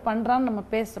 தவறு பண்றான்னு நம்ம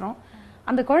பேசுறோம்.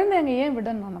 அந்த குழந்தை அங்க ஏன்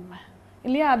விடணும் நம்ம?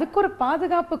 இல்லையா? அதுக்கு ஒரு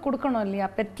பாதுகாப்பு கொடுக்கணும் இல்லையா?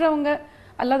 பெற்றவங்க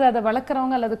அல்லது அதை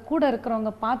வளர்க்குறவங்க அல்லது கூட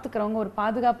இருக்கிறவங்க பார்த்துக்கிறவங்க ஒரு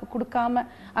பாதுகாப்பு கொடுக்காம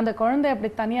அந்த குழந்தை அப்படி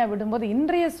தனியா விடும்போது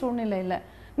இன்றைய சூழ்நிலையில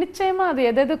நிச்சயமா அது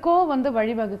எதுக்கோ வந்து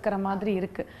வழிவகுக்கிற மாதிரி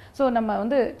இருக்கு. ஸோ நம்ம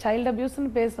வந்து சைல்டு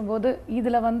அபியூஸ்ன்னு பேசும்போது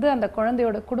இதுல வந்து அந்த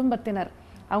குழந்தையோட குடும்பத்தினர்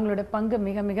அவங்களோட பங்கு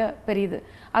மிக மிக பெரியது.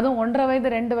 அதுவும் 1.5 வயது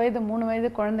 2 வயது 3 வயது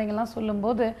குழந்தைங்கலாம்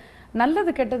சொல்லும்போது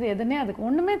நல்லது கெட்டது எதுன்னே அதுக்கு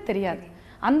ஒண்ணுமே தெரியாது.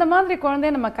 அந்த மாதிரி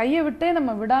குழந்தைய நம்ம கையை விட்டே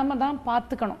நம்ம விடாம தான்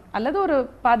பார்த்துக்கணும். அல்லது ஒரு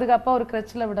பாதுகாப்பா ஒரு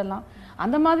கிரச்சில் விடலாம்.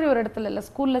 அந்த மாதிரி ஒரு இடத்துல இல்லை,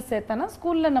 ஸ்கூல்ல சேர்த்தனா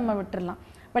ஸ்கூல்ல நம்ம விட்டுடலாம்.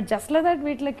 பட் ஜஸ்ட் லைக் தட்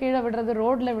வீட்டில் கீழே விடுறது,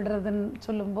 ரோட்ல விடுறதுன்னு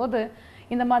சொல்லும்போது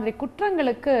இந்த மாதிரி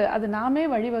குற்றங்களுக்கு அது நாமே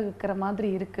வழிவகுக்கிற மாதிரி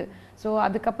இருக்கு. ஸோ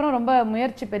அதுக்கப்புறம் ரொம்ப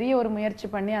பெரிய ஒரு முயற்சி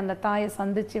பண்ணி அந்த தாயை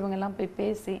சந்திச்சு இவங்கெல்லாம் போய்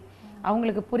பேசி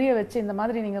அவங்களுக்கு புரிய வச்சு இந்த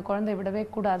மாதிரி நீங்கள் குழந்தை விடவே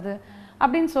கூடாது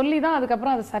அப்படின்னு சொல்லி தான்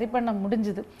அதுக்கப்புறம் அதை சரி பண்ண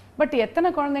முடிஞ்சுது. பட் எத்தனை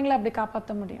குழந்தைங்களை அப்படி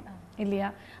காப்பாற்ற முடியும் இல்லையா?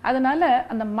 அதனால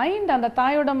அந்த மைண்ட், அந்த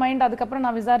தாயோட மைண்ட், அதுக்கப்புறம்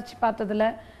நான் விசாரிச்சு பார்த்ததுல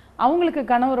அவங்களுக்கு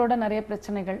கணவரோட நிறைய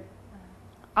பிரச்சனைகள்,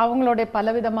 அவங்களுடைய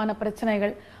பலவிதமான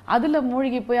பிரச்சனைகள், அதுல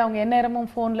மூழ்கி போய் அவங்க எந்நேரமும்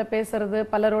ஃபோன்ல பேசுறது,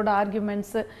 பலரோட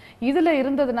ஆர்கியூமெண்ட்ஸ், இதுல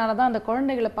இருந்ததுனால தான் அந்த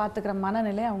குழந்தைகளை பார்த்துக்கிற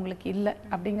மனநிலை அவங்களுக்கு இல்லை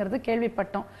அப்படிங்கிறது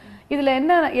கேள்விப்பட்டோம். இதுல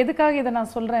என்ன, எதுக்காக இதை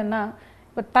நான் சொல்றேன்னா,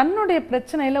 இப்போ தன்னுடைய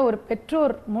பிரச்சனையில ஒரு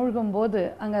பெற்றோர் மூழ்கும் போது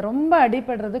அங்க ரொம்ப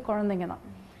அடிபடுறது குழந்தைங்க தான்.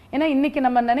 ஏன்னா இன்னைக்கு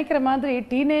நம்ம நினைக்கிற மாதிரி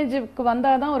டீனேஜுக்கு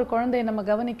வந்தாதான் ஒரு குழந்தைய நம்ம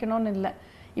கவனிக்கணும்னு இல்லை.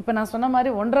 இப்போ நான் சொன்ன மாதிரி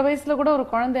 1.5 வயசுல கூட ஒரு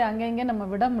குழந்தைய அங்கங்கே நம்ம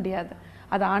விட முடியாது.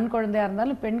 அது ஆண் குழந்தையா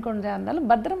இருந்தாலும் பெண் குழந்தையா இருந்தாலும்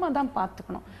பத்திரமா தான்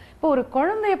பார்த்துக்கணும். இப்போ ஒரு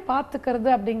குழந்தைய பார்த்துக்கிறது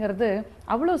அப்படிங்கிறது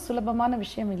அவ்வளோ சுலபமான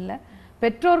விஷயம் இல்லை.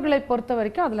 பெற்றோர்களை பொறுத்த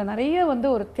வரைக்கும் அதுல நிறைய வந்து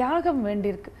ஒரு தியாகம்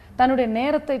வேண்டியிருக்கு. தன்னுடைய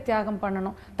நேரத்தை தியாகம்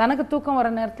பண்ணணும். தனக்கு தூக்கம் வர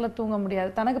நேரத்துல தூங்க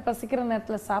முடியாது, தனக்கு பசிக்கிற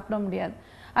நேரத்துல சாப்பிட முடியாது.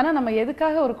 ஆனா நம்ம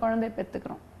எதுக்காக ஒரு குழந்தைய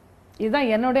பெற்றுக்கிறோம்? இதுதான்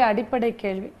என்னுடைய அடிப்படை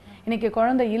கேள்வி. இன்னைக்கு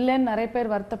குழந்தை இல்லைன்னு நிறைய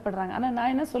பேர் வருத்தப்படுறாங்க. ஆனா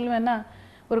நான் என்ன சொல்லுவேன்னா,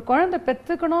 ஒரு குழந்தை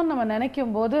பெற்றுக்கணும்னு நம்ம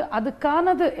நினைக்கும் போது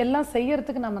அதுக்கானது எல்லாம்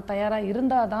செய்யறதுக்கு நம்ம தயாரா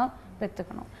இருந்தாதான்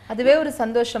பெற்றுக்கணும். அதுவே ஒரு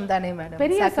சந்தோஷம் தானே மேடம்,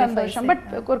 பெரிய சந்தோஷம்.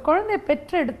 பட் ஒரு குழந்தைய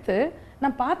பெற்றெடுத்து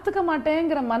நான் பார்த்துக்க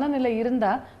மாட்டேங்கிற மனநிலை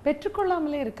இருந்தா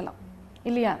பெற்றுக்கொள்ளாமலே இருக்கலாம்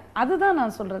இல்லையா? அதுதான்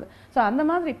நான் சொல்றது. ஸோ அந்த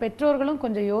மாதிரி பெற்றோர்களும்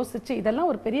கொஞ்சம் யோசிச்சு, இதெல்லாம்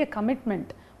ஒரு பெரிய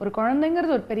கமிட்மெண்ட், ஒரு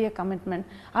குழந்தைங்கிறது ஒரு பெரிய கமிட்மெண்ட்,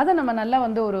 அதை நம்ம நல்லா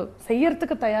வந்து ஒரு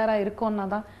செய்யறதுக்கு தயாரா இருக்கோம்னா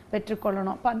தான்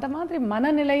பெற்றுக்கொள்ளணும். இப்போ அந்த மாதிரி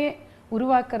மனநிலையே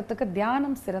உருவாக்குறதுக்கு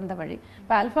தியானம் சிறந்த வழி.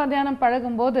 இப்போ அல்ஃபா தியானம்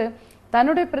பழகும்போது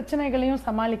தன்னுடைய பிரச்சனைகளையும்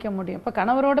சமாளிக்க முடியும். இப்போ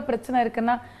கணவரோட பிரச்சனை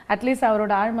இருக்குன்னா அட்லீஸ்ட்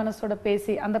அவரோட ஆழ் மனசோட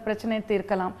பேசி அந்த பிரச்சனையை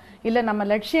தீர்க்கலாம். இல்லை நம்ம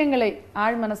லட்சியங்களை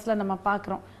ஆழ் மனசுல நம்ம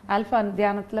பார்க்குறோம், அல்ஃபா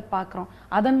தியானத்துல பார்க்குறோம்,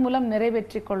 அதன் மூலம்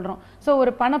நிறைவேற்றி கொள்றோம். ஸோ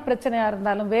ஒரு பண பிரச்சனையா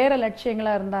இருந்தாலும் வேற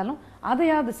லட்சியங்களா இருந்தாலும்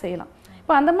அதையாவது செய்யலாம்.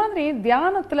 இப்போ அந்த மாதிரி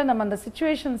தியானத்துல நம்ம அந்த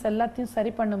சிச்சுவேஷன்ஸ் எல்லாத்தையும்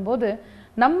சரி பண்ணும்போது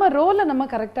நம்ம ரோலை நம்ம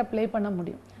கரெக்டாக ப்ளே பண்ண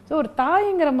முடியும். ஸோ ஒரு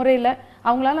தாய்ங்கிற முறையில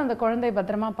அவங்களால அந்த குழந்தைய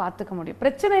பத்திரமா பார்த்துக்க முடியும்.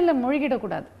 பிரச்சனையில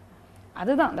மூழ்கிடக்கூடாது.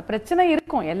 அதுதான், அந்த பிரச்சனை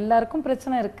இருக்கும், எல்லாருக்கும்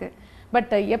பிரச்சனை இருக்கு.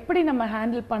 பட் எப்படி நம்ம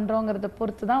ஹேண்டில் பண்றோங்கிறத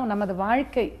பொறுத்து தான் நமது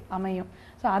வாழ்க்கை அமையும்.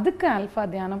 ஸோ அதுக்கு அல்ஃபா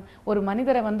தியானம் ஒரு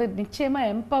மனிதரை வந்து நிச்சயமா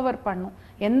எம்பவர் பண்ணும்.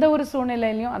 எந்த ஒரு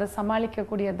சூழ்நிலையிலையும் அதை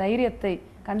சமாளிக்கக்கூடிய தைரியத்தை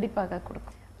கண்டிப்பாக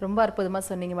கொடுக்கும். ரொம்ப அற்புதமா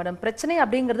சொன்னீங்க மேடம். பிரச்சனை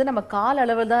அப்படிங்கிறது நம்ம கால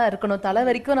அளவில் தான் இருக்கணும், தலை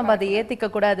வரைக்கும் நம்ம அதை ஏத்திக்க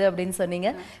கூடாது அப்படின்னு சொன்னீங்க.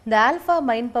 இந்த ஆல்ஃபா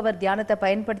மைண்ட் பவர் தியானத்தை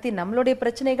பயன்படுத்தி நம்மளுடைய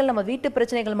பிரச்சனைகள், நம்ம வீட்டு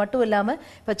பிரச்சனைகள் மட்டும் இல்லாம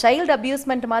இப்போ சைல்டு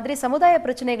அபியூஸ்மெண்ட் மாதிரி சமுதாய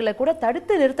பிரச்சனைகளை கூட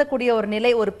தடுத்து நிறுத்தக்கூடிய ஒரு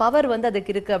நிலை, ஒரு பவர் வந்து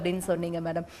அதுக்கு இருக்கு அப்படின்னு சொன்னீங்க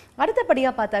மேடம்.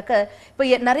 அடுத்தபடியா பார்த்தாக்க இப்போ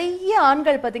நிறைய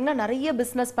ஆண்கள் பார்த்தீங்கன்னா நிறைய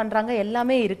பிஸ்னஸ் பண்றாங்க,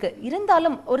 எல்லாமே இருக்கு.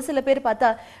 இருந்தாலும் ஒரு சில பேர் பார்த்தா,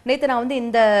 நேத்து நான் வந்து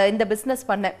இந்த பிஸ்னஸ்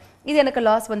பண்ணேன், இது எனக்கு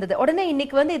லாஸ் வந்தது, உடனே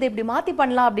இன்னைக்கு வந்து இதை இப்படி மாத்தி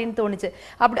பண்ணலாம் அப்படின்னு தோணுச்சு,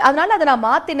 அப்படி அதனால அதை நான்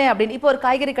மாத்தினேன் அப்படின்னு. இப்போ ஒரு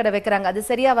காய்கறி கடை வைக்கிறாங்க, அது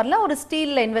சரியா வரலாம், ஒரு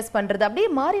ஸ்டீல்ல இன்வெஸ்ட் பண்றது, அப்படியே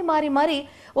மாறி மாறி மாறி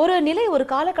ஒரு நிலை, ஒரு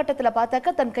காலகட்டத்துல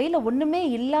பார்த்தாக்க தன் கையில ஒண்ணுமே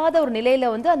இல்லாத ஒரு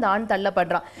நிலையில வந்து அந்த ஆண்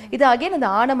தள்ளப்படுறான். இது அகைன்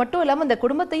அந்த ஆணை மட்டும் இல்லாம அந்த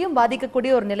குடும்பத்தையும்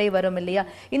பாதிக்கக்கூடிய ஒரு நிலை வரும் இல்லையா?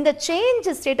 இந்த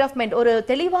சேஞ்ச் ஸ்டேட் ஆஃப் மைண்ட், ஒரு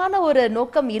தெளிவான ஒரு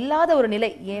நோக்கம் இல்லாத ஒரு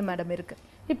நிலை ஏன் மேடம் இருக்கு?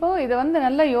 இப்போ இதை வந்து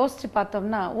நல்லா யோசிச்சு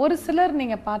பார்த்தோம்னா, ஒரு சிலர்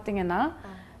நீங்க பாத்தீங்கன்னா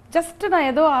ஜஸ்ட் நான்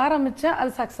ஏதோ ஆரம்பிச்சேன், அது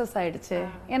சக்சஸ் ஆயிடுச்சு,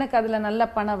 எனக்கு அதுல நல்ல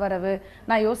பண வரவு,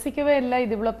 நான் யோசிக்கவே இல்லை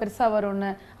இது இவ்வளவு பெருசா வரும்னு,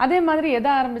 அதே மாதிரி எதை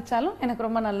ஆரம்பிச்சாலும் எனக்கு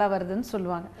ரொம்ப நல்லா வருதுன்னு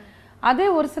சொல்லுவாங்க. அதே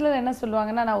ஒரு சிலர் என்ன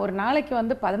சொல்லுவாங்கன்னா, நான் ஒரு நாளைக்கு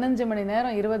வந்து 15 மணி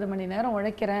நேரம் 20 மணி நேரம்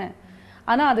உழைக்கிறேன்,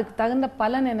 ஆனா அதுக்கு தகுந்த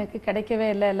பலன் எனக்கு கிடைக்கவே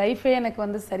இல்லை, லைஃபே எனக்கு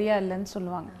வந்து சரியா இல்லைன்னு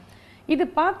சொல்லுவாங்க. இது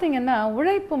பார்த்தீங்கன்னா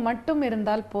உழைப்பு மட்டும்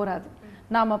இருந்தால் போராது,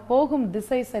 நாம போகும்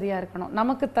திசை சரியா இருக்கணும்,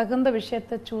 நமக்கு தகுந்த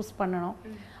விஷயத்தை சூஸ் பண்ணணும்.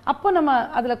 அப்போ நம்ம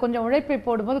அதுல கொஞ்சம் உழைப்பை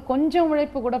போடும்போது கொஞ்சம்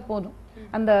உழைப்பு கூட போதும்.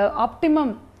 அந்த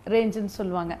ஆப்டிமம் ரேஞ்சுன்னு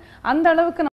சொல்லுவாங்க, அந்த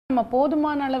அளவுக்கு நம்ம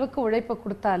போதுமான அளவுக்கு உழைப்பை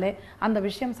கொடுத்தாலே அந்த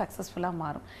விஷயம் சக்சஸ்ஃபுல்லா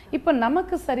மாறும். இப்போ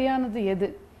நமக்கு சரியானது எது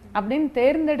அப்படின்னு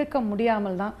தேர்ந்தெடுக்க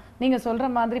முடியாமல் தான் நீங்க சொல்ற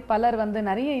மாதிரி பலர் வந்து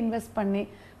நிறைய இன்வெஸ்ட் பண்ணி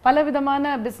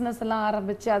பலவிதமான பிஸ்னஸ் எல்லாம்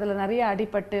ஆரம்பிச்சு அதுல நிறைய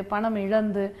அடிபட்டு பணம்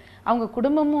இழந்து அவங்க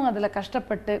குடும்பமும் அதுல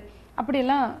கஷ்டப்பட்டு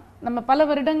அப்படிலாம் நம்ம பல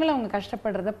வருடங்கள் அவங்க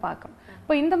கஷ்டப்படுறத பார்க்கணும்.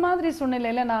 இப்போ இந்த மாதிரி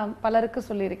சூழ்நிலையில நான் பலருக்கு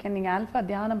சொல்லியிருக்கேன், நீங்க ஆல்ஃபா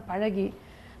தியானம் பழகி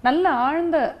நல்ல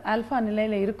ஆழ்ந்த ஆல்ஃபா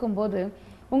நிலையில இருக்கும்போது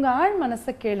உங்க ஆழ்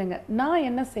மனசை கேளுங்க, நான்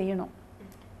என்ன செய்யணும்,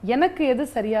 எனக்கு எது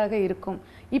சரியாக இருக்கும்.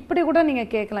 இப்படி கூட நீங்க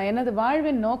கேட்கலாம், எனது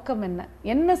வாழ்வின் நோக்கம் என்ன,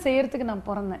 என்ன செய்யறதுக்கு நான்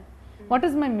பிறந்தேன், what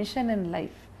is my mission in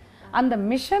life. அந்த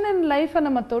மிஷன் இன் லைஃப்பை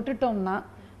நம்ம தொட்டுட்டோம்னா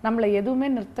நம்மளை எதுவுமே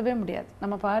நிறுத்தவே முடியாது,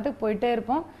 நம்ம பாட்டுக்கு போயிட்டே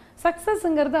இருப்போம்.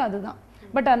 சக்சஸ்ங்கிறது அதுதான்.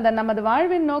 பட் அந்த நமது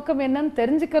வாழ்வின் நோக்கம் என்னன்னு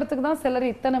தெரிஞ்சுக்கிறதுக்கு தான் சிலர்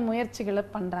இத்தனை முயற்சிகளை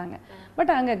பண்றாங்க.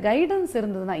 பட் அங்க கைடன்ஸ்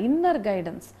இருந்ததுன்னா, இன்னர்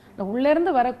கைடன்ஸ், உள்ள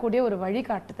இருந்து வரக்கூடிய ஒரு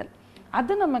வழிகாட்டுதல்,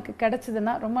 அது நமக்கு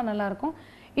கிடைச்சதுன்னா ரொம்ப நல்லா இருக்கும்.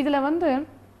 இதுல வந்து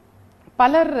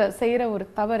பலர் செய்யற ஒரு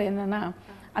தவறு என்னன்னா,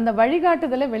 அந்த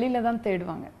வழிகாட்டுதலை வெளியில தான்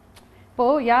தேடுவாங்க. இப்போ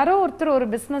யாரோ ஒருத்தர் ஒரு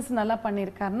பிசினஸ் நல்லா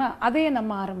பண்ணியிருக்காருன்னா அதையே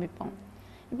நம்ம ஆரம்பிப்போம்.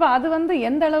 இப்போ அது வந்து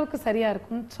எந்த அளவுக்கு சரியா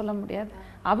இருக்கும்னு சொல்ல முடியாது.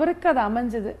 அவருக்கு அது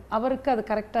அமைஞ்சது, அவருக்கு அது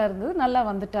கரெக்டா இருந்தது, நல்லா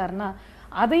வந்துட்டாருன்னா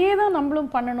அதையே தான்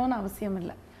நம்மளும் பண்ணணும்னு அவசியம்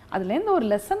இல்லை. அதுலேருந்து ஒரு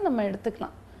லெசன் நம்ம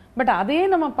எடுத்துக்கலாம். பட் அதையே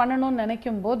நம்ம பண்ணணும்னு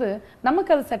நினைக்கும் போது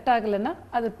நமக்கு அது செட் ஆகலைன்னா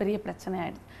அது பெரிய பிரச்சனை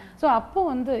ஆயிடுது. ஸோ அப்போ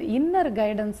வந்து இன்னர்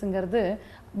கைடன்ஸுங்கிறது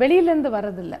வெளியிலேருந்து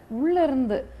வர்றதில்லை,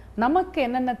 உள்ளேருந்து நமக்கு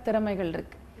என்னென்ன திறமைகள்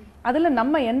இருக்கு, அதில்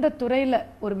நம்ம எந்த துறையில்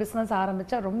ஒரு பிஸ்னஸ்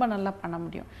ஆரம்பித்தா ரொம்ப நல்லா பண்ண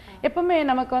முடியும். எப்பவுமே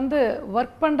நமக்கு வந்து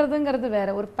ஒர்க் பண்ணுறதுங்கிறது வேற,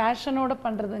 ஒரு பேஷனோட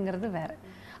பண்ணுறதுங்கிறது வேற.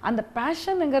 அந்த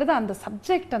பேஷனுங்கிறது அந்த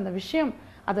சப்ஜெக்ட், அந்த விஷயம்,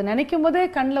 அதை நினைக்கும் போதே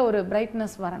கண்ணில் ஒரு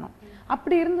பிரைட்னஸ் வரணும்.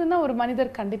 அப்படி இருந்ததுன்னா ஒரு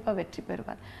மனிதர் கண்டிப்பாக வெற்றி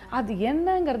பெறுவார். அது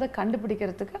என்னங்கிறத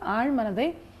கண்டுபிடிக்கிறதுக்கு ஆழ்மனதை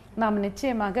நாம்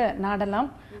நிச்சயமாக நாடலாம்.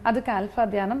 அதுக்கு ஆல்ஃபா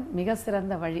தியானம் மிக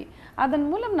சிறந்த வழி. அதன்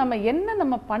மூலம்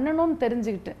நம்ம பண்ணணும்னு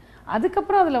தெரிஞ்சுக்கிட்டு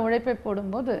அதுக்கப்புறம் அதில் உழைப்பை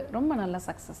போடும்போது ரொம்ப நல்ல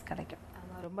சக்ஸஸ் கிடைக்கும்.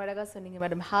 ரொம்ப அழகா சொன்னீங்க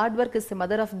madam. Hard work is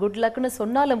mother of good லக்னு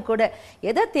சொன்னாலும் கூட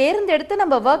எதை தேர்ந்தெடுத்து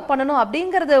நம்ம ஒர்க் பண்ணணும்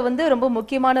அப்படிங்கறது வந்து ரொம்ப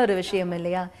முக்கியமான ஒரு விஷயம்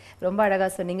இல்லையா? ரொம்ப அழகா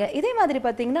சொன்னீங்க. இதே மாதிரி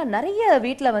பாத்தீங்கன்னா நிறைய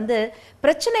வீட்ல வந்து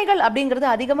பிரச்சனைகள் அப்படிங்கிறது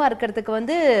அதிகமா இருக்கிறதுக்கு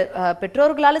வந்து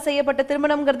பெற்றோர்களால செய்யப்பட்ட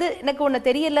திருமணம்ங்கிறது எனக்கு ஒண்ணு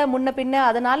தெரியல முன்ன பின்ன,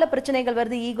 அதனால பிரச்சனைகள்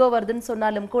வருது, ஈகோ வருதுன்னு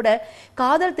சொன்னாலும் கூட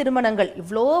காதல் திருமணங்கள்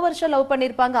இவ்வளோ வருஷம் லவ்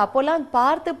பண்ணியிருப்பாங்க, அப்போல்லாம்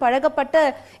பார்த்து பழகப்பட்ட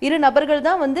இரு நபர்கள்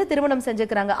தான் வந்து திருமணம்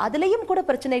செஞ்சுக்கிறாங்க, அதுலயும் கூட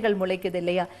பிரச்சனைகள் முளைக்குது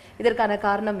இல்லையா? இதற்கான காரணம்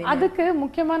அதுக்கு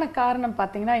முக்கியமான காரணம்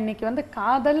பாத்தீங்கன்னா, இன்னைக்கு வந்து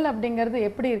காதல் அப்படிங்கிறது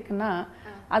எப்படி இருக்குன்னா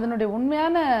அதனுடைய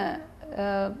உண்மையான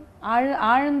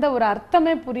ஆழ்ந்த ஒரு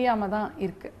அர்த்தமே புரியாம தான்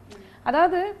இருக்கு.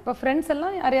 அதாவது இப்போ ஃப்ரெண்ட்ஸ்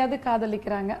எல்லாம் யாரையாவது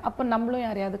காதலிக்கிறாங்க, அப்போ நம்மளும்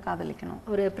யாரையாவது காதலிக்கணும்,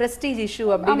 ஒரு பிரஸ்டீஜ் இஷ்யூ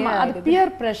அப்படின்னு, அது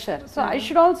pier pressure. So I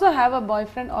should also have a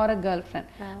bye friend R a girl friend.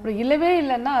 அப்படி இல்லவே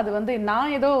இல்லைன்னா அது வந்து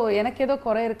நான் ஏதோ எனக்கு ஏதோ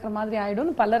குறை இருக்கிற மாதிரி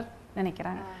ஆயிடும்னு பலர்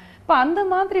நினைக்கிறாங்க. இப்போ அந்த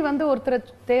மாதிரி வந்து ஒருத்தரை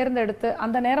தேர்ந்தெடுத்து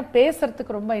அந்த நேரம்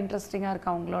பேசுறதுக்கு ரொம்ப இன்ட்ரெஸ்டிங்காக இருக்கு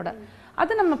அவங்களோட.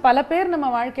 அது நம்ம பல பேர் நம்ம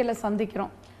வாழ்க்கையில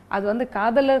சந்திக்கிறோம். அது வந்து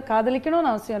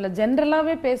காதலிக்கணும்னு அவசியம் இல்லை,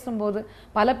 ஜென்ரலாகவே பேசும்போது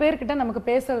பல பேர்கிட்ட நமக்கு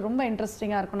பேசுறது ரொம்ப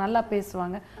இன்ட்ரெஸ்டிங்காக இருக்கும், நல்லா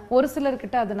பேசுவாங்க. ஒரு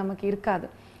சிலர்கிட்ட அது நமக்கு இருக்காது.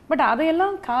 பட்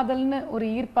அதையெல்லாம் காதல்னு ஒரு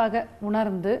ஈர்ப்பாக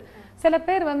உணர்ந்து சில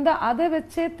பேர் வந்து அதை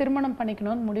வச்சே திருமணம்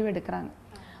பண்ணிக்கணும்னு முடிவெடுக்கிறாங்க.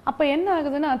 அப்போ என்ன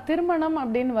ஆகுதுன்னா, திருமணம்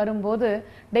அப்படின்னு வரும்போது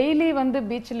டெய்லி வந்து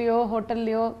பீச்லேயோ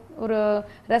ஹோட்டல்லையோ ஒரு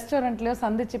ரெஸ்டாரண்ட்லேயோ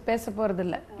சந்திச்சு பேச போகிறது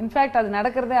இல்லை. இன்ஃபேக்ட் அது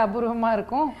நடக்கிறதே அபூர்வமாக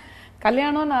இருக்கும்.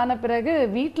 கல்யாணம்னு ஆன பிறகு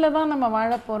வீட்டில் தான் நம்ம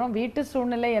வாழ போகிறோம், வீட்டு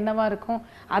சூழ்நிலை என்னவா இருக்கும்,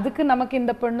 அதுக்கு நமக்கு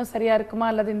இந்த பொண்ணு சரியா இருக்குமா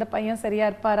அல்லது இந்த பையன் சரியா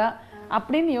இருப்பாரா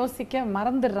அப்படின்னு யோசிக்க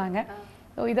மறந்துடுறாங்க.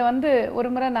 இதை வந்து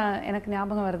ஒரு முறை எனக்கு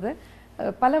ஞாபகம் வருது,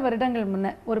 பல வருடங்கள் முன்ன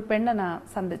ஒரு பெண்ணை நான்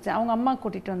சந்திச்சேன். அவங்க அம்மா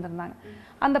கூட்டிட்டு வந்திருந்தாங்க.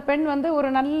 அந்த பெண் வந்து ஒரு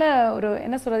நல்ல ஒரு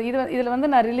என்ன சொல்றது, இதில் வந்து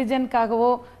நான்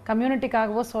ரிலிஜனுக்காகவோ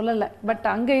கம்யூனிட்டிக்காகவோ சொல்லலை, பட்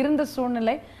அங்கே இருந்த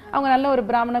சூழ்நிலை, அவங்க நல்ல ஒரு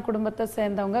பிராமண குடும்பத்தை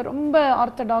சேர்ந்தவங்க, ரொம்ப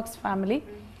ஆர்த்தடாக்ஸ் ஃபேமிலி.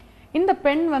 இந்த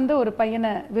பெண் வந்து ஒரு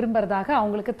பையனை விரும்புறதாக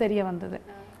அவங்களுக்கு தெரிய வந்தது.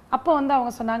 அப்போ வந்து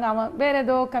அவங்க சொன்னாங்க, அவன் வேற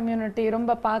ஏதோ கம்யூனிட்டி,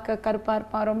 ரொம்ப பார்க்க கருப்பா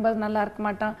இருப்பான், ரொம்ப நல்லா இருக்க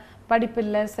மாட்டான், படிப்பு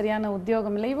இல்லை, சரியான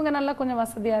உத்தியோகம் இல்லை, இவங்க நல்லா கொஞ்சம்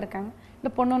வசதியா இருக்காங்க,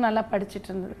 இந்த பொண்ணும் நல்லா படிச்சுட்டு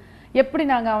இருந்தது. எப்படி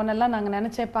அவனெல்லாம் நாங்கள்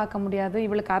நினைச்சே பார்க்க முடியாது,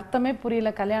 இவளுக்கு அர்த்தமே புரியல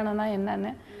கல்யாணம்னா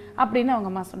என்னன்னு அப்படின்னு அவங்க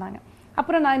அம்மா சொன்னாங்க.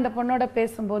 அப்புறம் நான் இந்த பொண்ணோட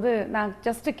பேசும்போது நான்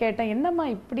ஜஸ்ட் கேட்டேன், என்னம்மா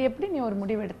இப்படி எப்படி நீ ஒரு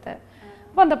முடிவு எடுத்த?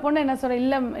 அப்போ அந்த பொண்ணு என்ன சொல்ற,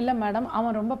 இல்லை மேடம்,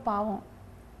 அவன் ரொம்ப பாவம்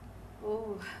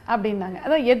அப்படின்னாங்க.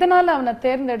 அதான் எதனால அவனை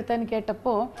தேர்ந்தெடுத்தேன்னு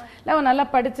கேட்டப்போ, இல்லை அவன் நல்லா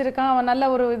படிச்சிருக்கான், அவன் நல்ல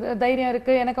ஒரு தைரியம்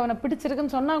இருக்கு, எனக்கு அவனை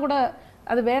பிடிச்சிருக்குன்னு சொன்னா கூட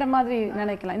அது வேற மாதிரி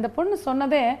நினைக்கலாம். இந்த பொண்ணு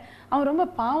சொன்னதே அவன் ரொம்ப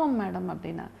பாவம் மேடம்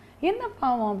அப்படின்னா. என்ன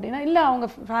பாவம் அப்படின்னா, இல்லை அவங்க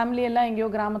ஃபேமிலி எல்லாம் எங்கேயோ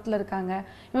கிராமத்தில் இருக்காங்க,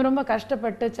 இவன் ரொம்ப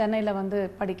கஷ்டப்பட்டு சென்னையில் வந்து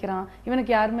படிக்கிறான்,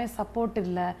 இவனுக்கு யாருமே சப்போர்ட்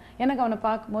இல்லை, எனக்கு அவனை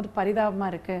பார்க்கும்போது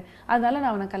பரிதாபமாக இருக்குது, அதனால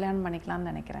நான் அவனை கல்யாணம் பண்ணிக்கலாம்னு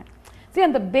நினைக்கிறேன். சரி,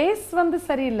 அந்த பேஸ் வந்து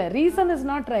சரியில்லை, ரீசன் இஸ்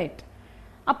நாட் ரைட்.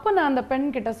 அப்போ நான் அந்த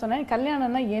பெண் கிட்ட சொன்னேன்,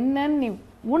 கல்யாணம்னா என்னன்னு நீ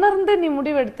உணர்ந்து நீ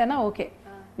முடிவு எடுத்தேன்னா ஓகே,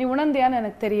 நீ உணர்ந்தியான்னு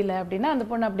எனக்கு தெரியல அப்படின்னா அந்த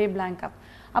பொண்ணு அப்படியே பிளாங்க் ஆப்.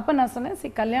 அப்போ நான் சொன்னேன்,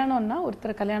 சரி கல்யாணம்னா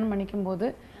ஒருத்தர் கல்யாணம் பண்ணிக்கும் போது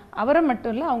அவரை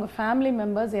மட்டும் இல்லை அவங்க ஃபேமிலி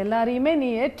மெம்பர்ஸ் எல்லாரையுமே நீ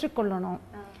ஏற்றுக்கொள்ளணும்.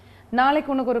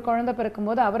 நாளைக்கு உனக்கு ஒரு குழந்தை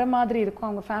பிறக்கும்போது அவரை மாதிரி இருக்கும்,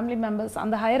 அவங்க ஃபேமிலி மெம்பர்ஸ்,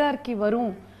 அந்த ஹைரார்கி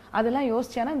வரும், அதெல்லாம்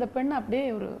யோசிச்சானா இந்த பெண்ணு அப்படியே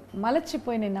ஒரு மலைச்சு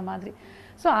போய் நின்ன மாதிரி.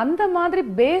 ஸோ அந்த மாதிரி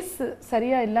பேஸ்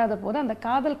சரியா இல்லாத போது அந்த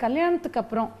காதல் கல்யாணத்துக்கு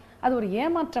அப்புறம் அது ஒரு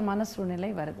ஏமாற்றமான சூழ்நிலை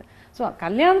வருது. ஸோ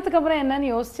கல்யாணத்துக்கு அப்புறம் என்னன்னு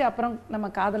யோசிச்சு அப்புறம் நம்ம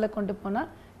காதலை கொண்டு போனால்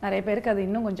நிறைய பேருக்கு அது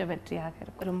இன்னும் கொஞ்சம் வெற்றியாக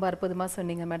இருக்கும். ரொம்ப அற்புதமா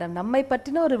சொன்னீங்க மேடம். நம்மை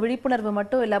பற்றின ஒரு விழிப்புணர்வு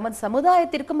மட்டும் இல்லாமல்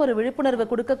சமுதாயத்திற்கும் ஒரு விழிப்புணர்வு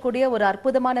கொடுக்கக்கூடிய ஒரு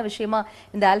அற்புதமான விஷயமா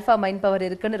இந்த ஆல்ஃபா மைண்ட் பவர்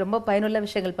இருக்குன்னு ரொம்ப பயனுள்ள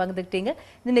விஷயங்கள் பகிர்ந்துக்கிட்டீங்க.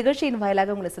 இந்த நிகழ்ச்சியின்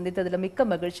வாயிலாக உங்களை சந்தித்ததுல மிக்க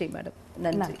மகிழ்ச்சி மேடம்.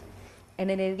 நன்றி.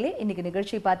 என்ன நேர்களே, இன்னைக்கு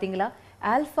நிகழ்ச்சி பார்த்தீங்களா?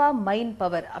 ஆல்ஃபா மைண்ட்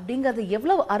பவர் அப்படிங்கிறது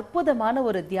எவ்வளவு அற்புதமான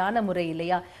ஒரு தியான முறை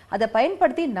இல்லையா? அதை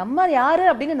பயன்படுத்தி நம்ம யாரு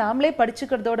அப்படின்னு நாமளே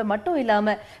படிச்சுக்கிறதோட மட்டும்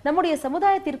இல்லாம நம்முடைய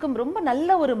சமுதாயத்திற்கும் ரொம்ப நல்ல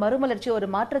ஒரு மறுமலர்ச்சி, ஒரு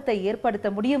மாற்றத்தை ஏற்படுத்த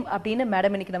முடியும் அப்படின்னு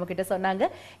மேடம் இன்னைக்கு நம்ம கிட்ட சொன்னாங்க.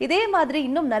 இதே மாதிரி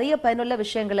இன்னும் நிறைய பயனுள்ள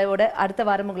விஷயங்களோட அடுத்த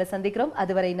வாரம் உங்களை சந்திக்கிறோம்.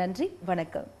 அதுவரை நன்றி,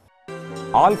 வணக்கம்.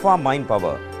 ஆல்ஃபா மைண்ட்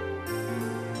பவர்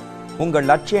உங்கள்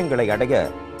லட்சியங்களை அடைய,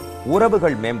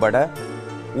 உறவுகள் மேம்பட,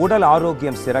 உடல்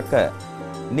ஆரோக்கியம் சிறக்க,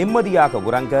 நிம்மதியாக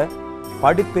உறங்க,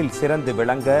 படிப்பில் சிறந்து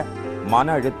விளங்க, மன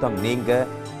அழுத்தம் நீங்க,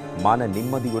 மன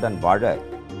நிம்மதியுடன் வாழ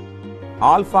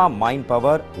ஆல்ஃபா மைண்ட்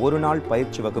பவர் ஒரு நாள்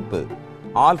பயிற்சி வகுப்பு.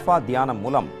 ஆல்ஃபா தியானம்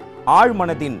மூலம்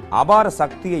ஆழ்மனதின் அபார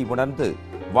சக்தியை உணர்ந்து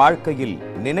வாழ்க்கையில்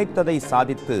நினைத்ததை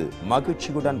சாதித்து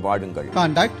மகிழ்ச்சியுடன் வாழுங்கள்.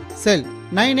 கான்டாக்ட் செல்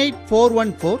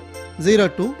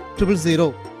 9841402000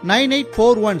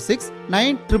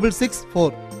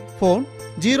 9841696664. phone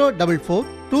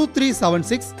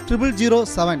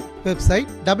 04423760007. website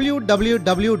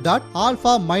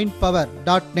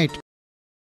www.alphamindpower.net.